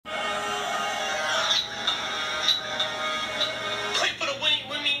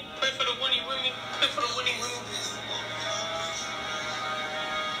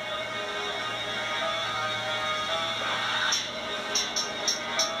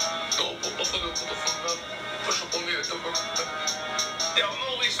Push up on me at the work. They don't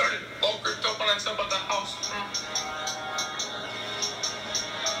know we started all gripped up when I step out the house.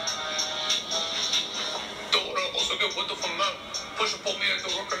 Don't also get with the from man. Push up on me at the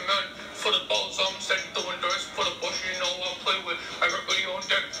worker man. For the balls, I'm steady throwing darts. For the bush, you know I'll play with. I got Goody on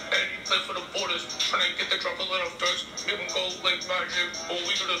deck, and he play for the borders. Trying to get the drop a lot of darts. Make him go like magic. When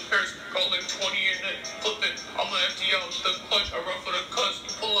we go to Paris, got like 20 in it. Flip it, I'ma empty out the clutch. I run for the cuss. You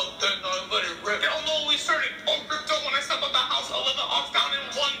pull up, then I let it rip. They don't know we started all gripped up when I step out the house. 11 off down in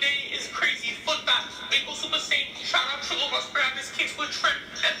one day is crazy. Flip that. They go super sane. Shout out Trill. I spread out this case with Trent.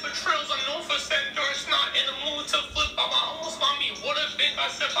 And for trails, I'm known for send darts. Not in the mood to flip. I'm almost mommy. What a bitch. I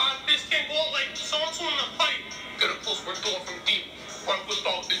said by this can't go like someone's on the pipe. Get a close, we're going from deep. Run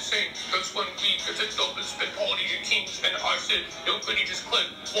without insane. That's when we get to dope and spin all these kings. And I said, yo, Goody just click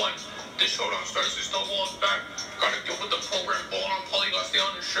one. This showdown starts, there's no going back. Gotta go with the program, ballin' on Polygon, stay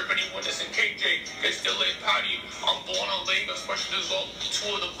on the strip, anyone that's in KJ. Gets delayed patty. I'm born on Lagos, special result.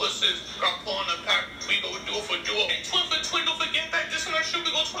 2 of the blisses, got pull on the pack. We go duo for duo. And twin for twin, don't forget that. This in our ship, we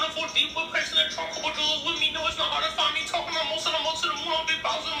go 24 deep with price in the trunk. Couple jewelers with me, no, it's not hard to find me. Talking about most of the most to the moon on big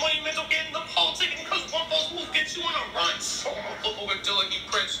bows and money. Mental getting the politic, because one false move gets you on a run. Talking about football with Dylan, he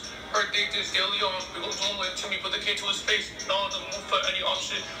Prince. Her date is daily on. We go zoom like Timmy, put the K to his face. Not on the move for any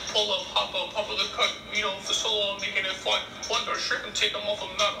option. Pull up, hop up, pop with the cut. You know, for solo, I'm making it fly. One door strip and take them off a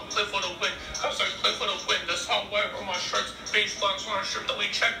map. I play for the win. Cause I play for the win. That's how I wear my shirts. Beige flags on our strip that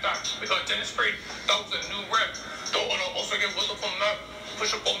we check that. We got Dennis Sprayed. That was a new rep. Don't wanna also get whistle from that.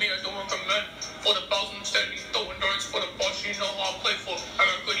 Push up on me, I don't recommend. For the balls, I'm steady throwing darts. For the boss, you know how I play for. I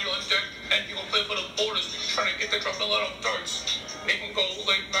got Goody on deck, and he gon' play for the borders. Trying to get the drop a lot of darts. Make him go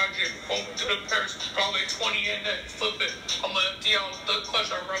like magic. Home to the Paris, got like 20 in it. Flip it, I'ma empty out the clutch.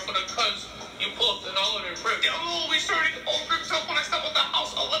 I run for the cuz. You pull up, then I'll let it rip. They don't know we started all gripped up when I step out the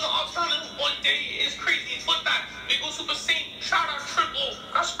house. 11 ops down in one day is crazy. Flip that, they go super sane. Shout out Triple.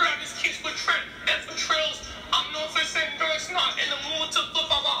 I spread out this case with Trent. And for trails, I'm known for saying darts. Not in the mood to flip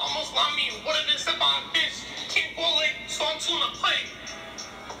out. I almost lie me. What if it's about a bitch? Can't go late, so I'm too on the pipe.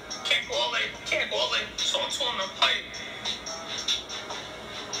 Can't go late, so I'm too on the pipe.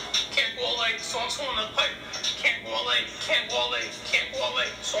 Can't go late, so I'm too on the pipe. Can't go late,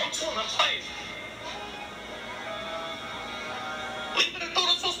 so I'm too on the pipe. Leave it and throw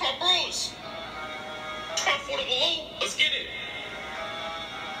this with my bros. 24 to below, let's get it.